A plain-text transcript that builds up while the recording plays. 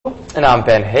And I'm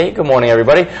Ben. Hey, good morning,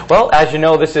 everybody. Well, as you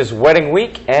know, this is wedding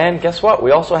week, and guess what?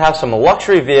 We also have some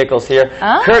luxury vehicles here.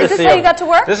 Is this how you got to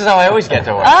work? This is how I always get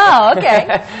to work. Oh,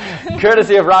 okay.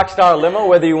 Courtesy of ROCKSTAR Limo,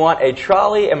 whether you want a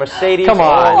trolley, a Mercedes. Come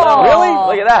on. Oh,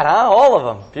 really? Look at that, huh? All of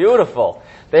them. Beautiful.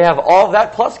 They have all of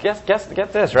that, plus, get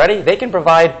this, ready? They can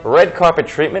provide red carpet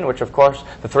treatment, which, of course,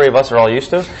 the three of us are all used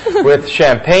to, with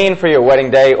champagne for your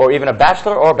wedding day, or even a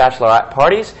bachelor or bachelorette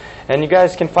parties. And you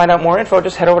guys can find out more info.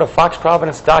 Just head over to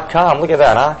foxprovidence.com. Look at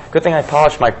that, huh? Good thing I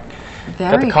polished got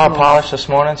the car polished this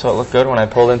morning, so it looked good when I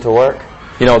pulled into work.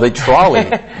 You know, the trolley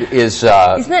is...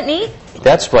 Isn't that neat?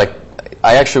 That's like...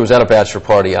 I actually was at a bachelor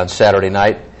party on Saturday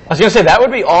night. I was going to say, that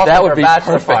would be awesome That would for a be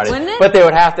bachelor perfect. party. Wouldn't it? But they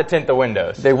would have to tint the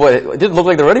windows. They would. It didn't look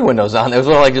like there were any windows on. It was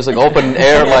like just like open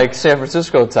air, like San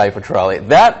Francisco type of trolley.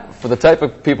 That, for the type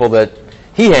of people that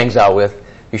he hangs out with,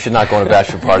 you should not go on a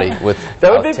bachelor party with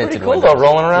That would be pretty cool, though,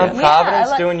 rolling around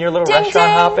Providence, doing your little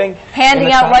restaurant hopping.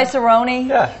 Handing out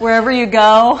rice-a-roni wherever you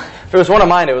go. If it was one of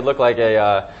mine, it would look like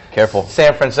a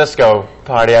San Francisco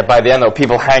party. By the end, though,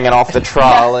 people hanging off the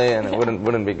trolley, and it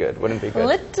wouldn't be good. Wouldn't be good. A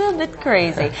little bit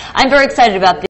crazy. I'm very excited about this.